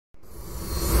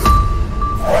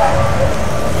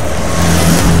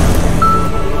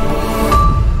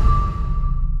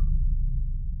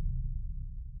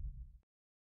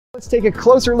Let's take a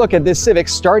closer look at this Civic,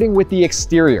 starting with the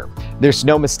exterior. There's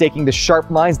no mistaking the sharp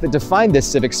lines that define this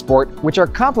Civic Sport, which are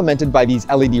complemented by these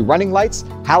LED running lights,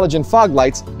 halogen fog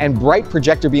lights, and bright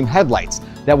projector beam headlights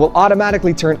that will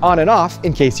automatically turn on and off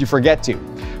in case you forget to.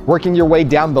 Working your way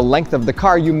down the length of the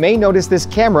car, you may notice this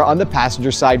camera on the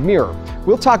passenger side mirror.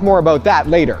 We'll talk more about that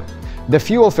later. The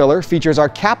fuel filler features our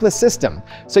capless system,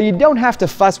 so you don't have to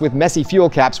fuss with messy fuel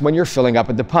caps when you're filling up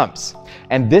at the pumps.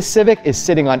 And this Civic is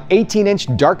sitting on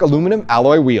 18-inch dark aluminum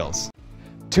alloy wheels.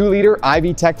 2-liter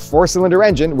iVTEC 4-cylinder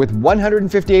engine with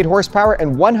 158 horsepower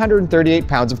and 138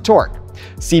 pounds of torque.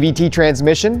 CVT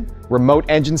transmission, remote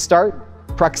engine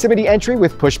start, proximity entry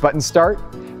with push-button start,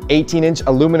 18-inch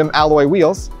aluminum alloy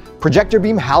wheels, projector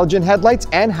beam halogen headlights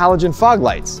and halogen fog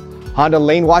lights, Honda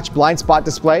Lane Watch blind spot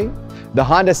display, the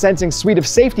Honda Sensing suite of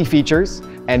safety features,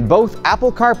 and both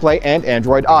Apple CarPlay and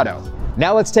Android Auto.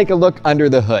 Now let's take a look under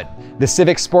the hood. The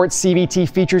Civic Sport CVT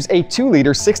features a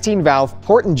 2-liter 16-valve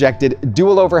port-injected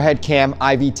dual overhead cam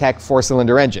iVTEC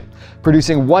 4-cylinder engine,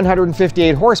 producing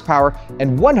 158 horsepower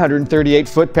and 138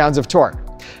 foot-pounds of torque.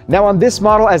 Now on this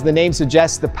model, as the name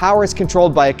suggests, the power is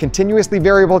controlled by a continuously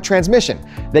variable transmission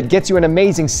that gets you an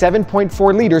amazing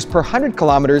 7.4 liters per 100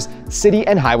 kilometers city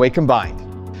and highway combined.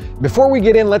 Before we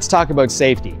get in, let's talk about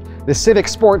safety. The Civic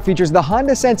Sport features the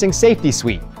Honda Sensing Safety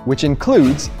Suite, which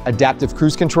includes adaptive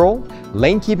cruise control,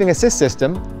 lane keeping assist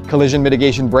system, collision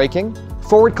mitigation braking,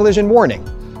 forward collision warning,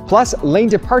 plus lane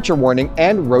departure warning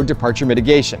and road departure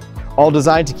mitigation, all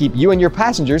designed to keep you and your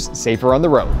passengers safer on the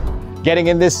road. Getting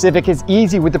in this Civic is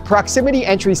easy with the proximity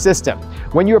entry system.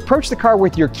 When you approach the car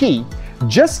with your key,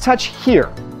 just touch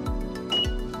here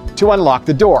to unlock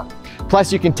the door.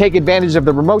 Plus, you can take advantage of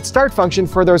the remote start function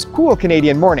for those cool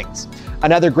Canadian mornings.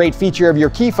 Another great feature of your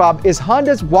key fob is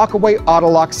Honda's walk-away auto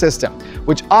lock system,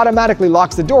 which automatically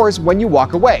locks the doors when you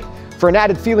walk away, for an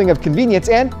added feeling of convenience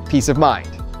and peace of mind.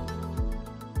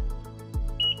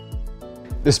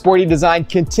 The sporty design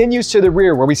continues to the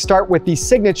rear, where we start with the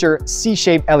signature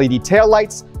C-shaped LED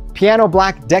taillights, piano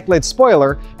black deck lid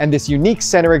spoiler, and this unique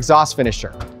center exhaust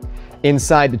finisher.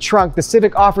 Inside the trunk, the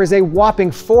Civic offers a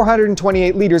whopping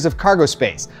 428 liters of cargo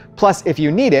space. Plus, if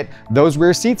you need it, those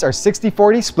rear seats are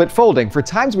 60/40 split folding for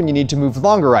times when you need to move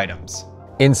longer items.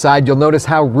 Inside, you'll notice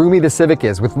how roomy the Civic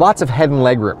is, with lots of head and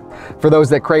legroom. For those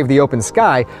that crave the open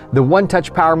sky, the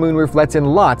one-touch power moonroof lets in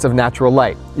lots of natural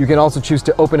light. You can also choose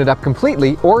to open it up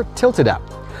completely or tilt it up.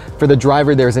 For the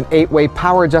driver, there's an 8-way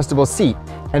power-adjustable seat,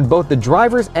 and both the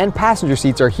driver's and passenger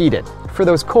seats are heated for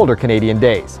those colder Canadian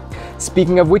days.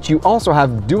 Speaking of which, you also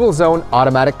have dual-zone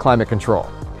automatic climate control.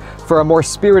 For a more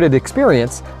spirited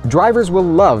experience, drivers will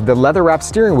love the leather-wrapped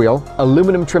steering wheel,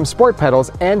 aluminum trim sport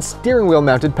pedals, and steering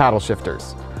wheel-mounted paddle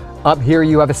shifters. Up here,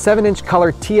 you have a 7-inch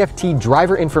color TFT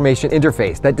driver information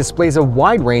interface that displays a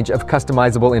wide range of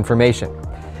customizable information.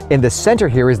 In the center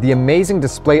here is the amazing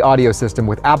display audio system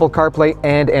with Apple CarPlay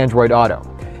and Android Auto.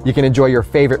 You can enjoy your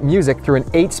favorite music through an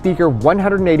 8-speaker,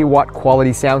 180-watt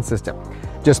quality sound system.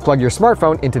 Just plug your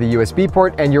smartphone into the USB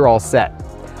port and you're all set.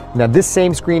 Now this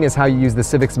same screen is how you use the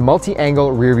Civic's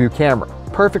multi-angle rear-view camera,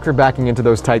 perfect for backing into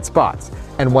those tight spots.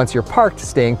 And once you're parked,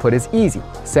 staying put is easy.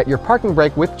 Set your parking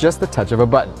brake with just the touch of a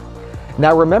button.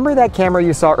 Now remember that camera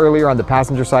you saw earlier on the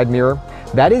passenger side mirror?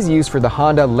 That is used for the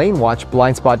Honda Lane Watch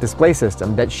blind spot display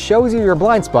system that shows you your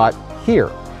blind spot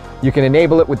here. You can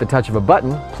enable it with the touch of a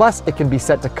button, plus it can be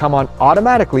set to come on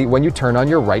automatically when you turn on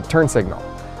your right turn signal.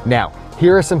 Now,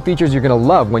 here are some features you're going to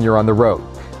love when you're on the road.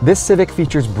 This Civic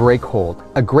features brake hold,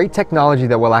 a great technology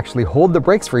that will actually hold the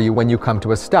brakes for you when you come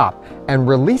to a stop and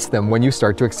release them when you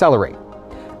start to accelerate.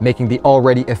 Making the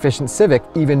already efficient Civic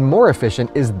even more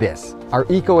efficient is this, our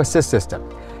Eco Assist system.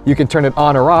 You can turn it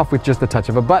on or off with just the touch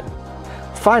of a button.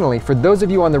 Finally, for those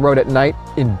of you on the road at night,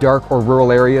 in dark or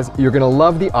rural areas, you're going to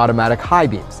love the automatic high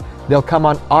beams. They'll come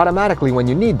on automatically when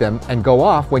you need them and go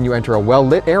off when you enter a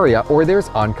well-lit area or there's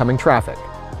oncoming traffic.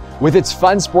 With its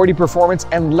fun, sporty performance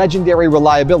and legendary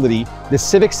reliability, the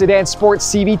Civic Sedan Sport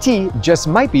CVT just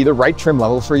might be the right trim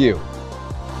level for you.